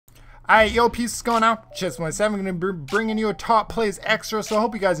Alright, yo, pieces going out. Chess17, I'm going to be bringing you a top plays extra, so I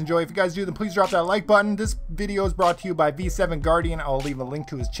hope you guys enjoy. If you guys do, then please drop that like button. This video is brought to you by V7 Guardian. I'll leave a link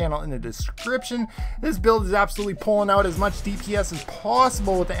to his channel in the description. This build is absolutely pulling out as much DPS as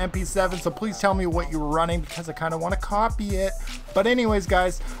possible with the MP7, so please tell me what you were running because I kind of want to copy it. But anyways,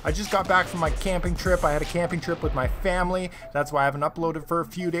 guys, I just got back from my camping trip. I had a camping trip with my family. That's why I haven't uploaded for a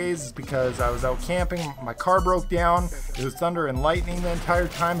few days, is because I was out camping. My car broke down. It was thunder and lightning the entire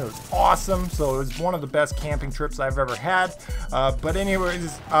time. It was awesome. So it was one of the best camping trips I've ever had. But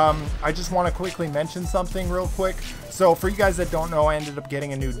anyways, I just want to quickly mention something real quick. So for you guys that don't know, I ended up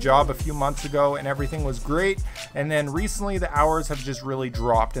getting a new job a few months ago and everything was great. And then recently the hours have just really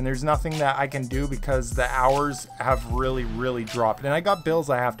dropped, and there's nothing that I can do because the hours have really dropped. And I got bills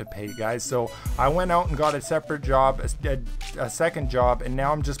I have to pay, guys. So I went out and got a separate job, a second job, and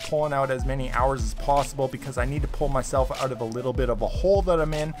now I'm just pulling out as many hours as possible because I need to pull myself out of a little bit of a hole that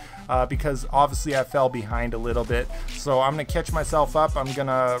I'm in, because obviously I fell behind a little bit. So I'm gonna catch myself up. I'm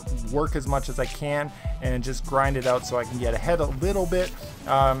gonna work as much as I can and just grind it out so I can get ahead a little bit,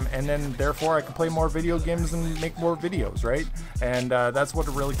 and then therefore I can play more video games and make more videos, right? And that's what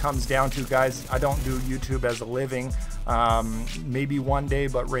it really comes down to, guys. I don't do YouTube as a living. Maybe one day,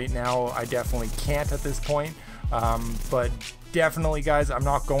 but right now I definitely can't at this point. But definitely, guys, I'm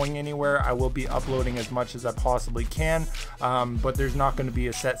not going anywhere. I will be uploading as much as I possibly can, but there's not going to be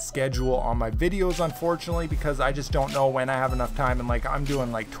a set schedule on my videos, unfortunately, because I just don't know when I have enough time. And like, I'm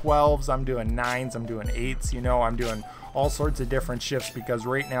doing like 12s, I'm doing 9s, I'm doing 8s, you know, I'm doing all sorts of different shifts because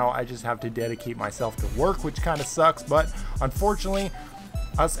right now I just have to dedicate myself to work, which kind of sucks. But unfortunately,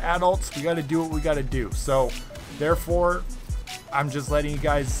 us adults, we got to do what we got to do. So therefore, I'm just letting you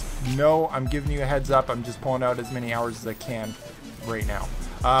guys know, I'm giving you a heads up. I'm just pulling out as many hours as I can right now.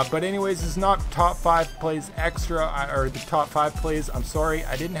 But anyways, it's not top 5 plays extra, or the top 5 plays. I'm sorry,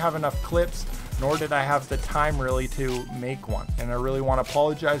 I didn't have enough clips, nor did I have the time really to make one. And I really want to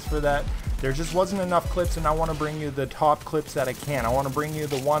apologize for that. There just wasn't enough clips, and I want to bring you the top clips that I can. I want to bring you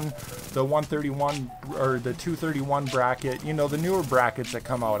the 131 or the 231 bracket, you know, the newer brackets that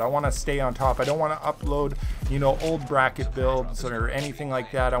come out. I want to stay on top. I don't want to upload, you know, old bracket builds or anything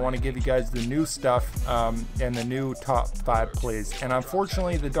like that. I want to give you guys the new stuff, and the new top 5 plays. And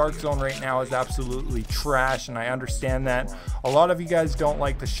unfortunately, the Darkzone right now is absolutely trash, and I understand that. A lot of you guys don't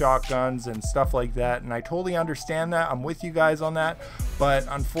like the shotguns and stuff like that, and I totally understand that. I'm with you guys on that. But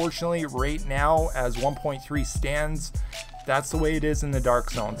unfortunately, right now, as 1.3 stands, that's the way it is in the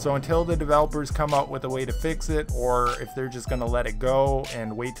Darkzone. So until the developers come out with a way to fix it, or if they're just going to let it go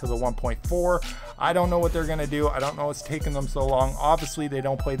and wait till the 1.4, I don't know what they're going to do. I don't know what's taking them so long. Obviously, they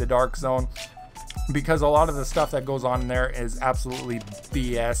don't play the Darkzone, because a lot of the stuff that goes on in there is absolutely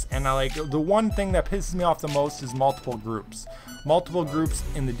BS. And I like, the one thing that pisses me off the most is multiple groups. Multiple groups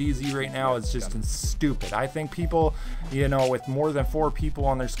in the DZ right now is just stupid. I think people, you know, with more than 4 people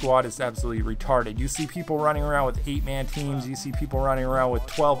on their squad is absolutely retarded. You see people running around with 8-man teams. You see people running around with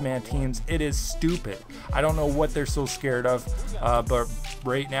 12-man teams. It is stupid. I don't know what they're so scared of, but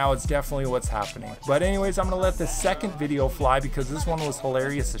right now it's definitely what's happening. But anyways, I'm gonna let the second video fly because this one was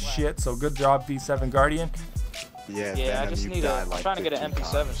hilarious as shit. So good job, V7 Guardian. Yeah, I just need I'm trying to get an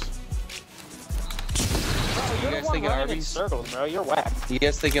MP7. You guys thinking Arby's? Circles, bro. You're whack. You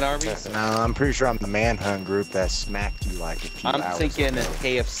guys thinking Arby's? No, I'm pretty sure I'm the Manhunt group that smacked you like a few hours I'm thinking ago.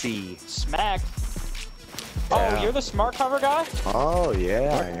 KFC. Smacked? Yeah. Oh, you're the smart cover guy? Oh,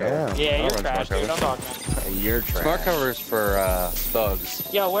 yeah. Yeah, you're trash, dude. I'm talking. You're trash. Smart cover is for thugs.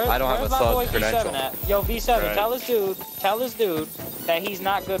 Yo, I don't have a my boy thug credential. V7 at? Yo, V7, Right. tell this dude that he's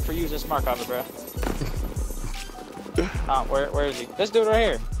not good for using smart cover, bro. Where is he? This dude right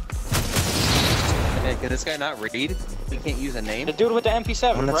here. Hey, can this guy not read? He can't use a name? The dude with the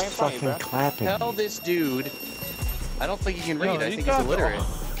MP7 When right it's in front of you, fucking bro. clapping. Tell this dude. I don't think he can read. I think he's illiterate.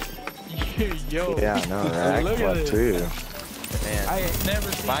 Yo. Yeah, I know, right? Look at What, too? Man. I ain't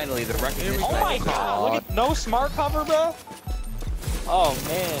never seen. Finally, the recognition. Oh my god, look at no smart cover, bro. Oh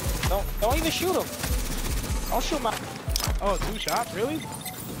man, don't even shoot him. Don't shoot my. Oh, 2 shots, really?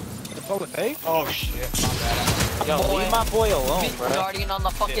 The bullet, hey? Oh shit, my bad. Yo, leave my boy alone, bro. Guardian on the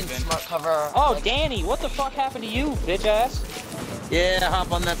fucking smart cover. Oh, Danny, what the fuck happened to you, bitch ass? Yeah,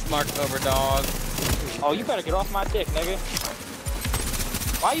 hop on that smart cover, dog. Oh, you better get off my dick, nigga.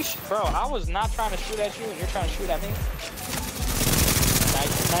 Why you, bro? I was not trying to shoot at you, and you're trying to shoot at me.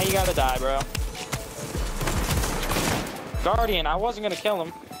 Now you gotta die, bro. Guardian, I wasn't gonna kill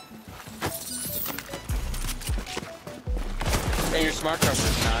him. Hey, your smart cover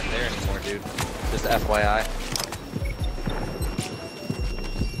is not there anymore, dude. Just FYI.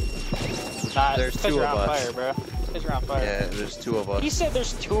 Nah, There's it's 'cause 2 you're of on us. fire, bro. Is around fire. Yeah, there's 2 of us. He said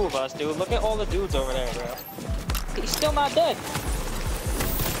there's 2 of us, dude. Look at all the dudes over there, bro. He's still not dead.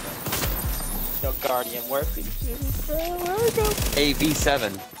 No Guardian Merking. A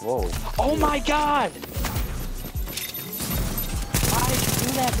V7. Whoa. Oh my god! Why did you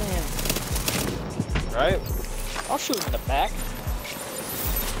do that, man? Right? I'll shoot him in the back.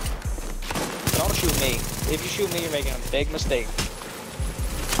 Don't shoot me. If you shoot me, you're making a big mistake.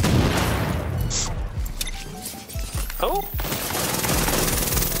 Oh?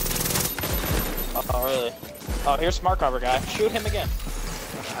 Oh, really? Oh, here's smart cover guy. Shoot him again.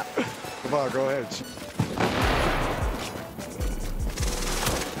 Come on, go ahead.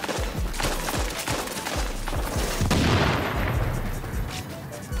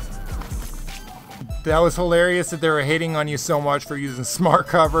 That was hilarious that they were hating on you so much for using smart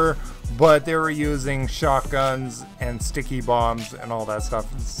cover, but they were using shotguns and sticky bombs and all that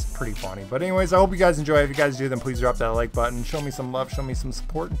stuff. It's pretty funny. But anyways, I hope you guys enjoy. If you guys do, then please drop that like button. Show me some love, show me some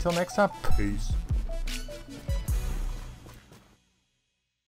support. Until next time, peace.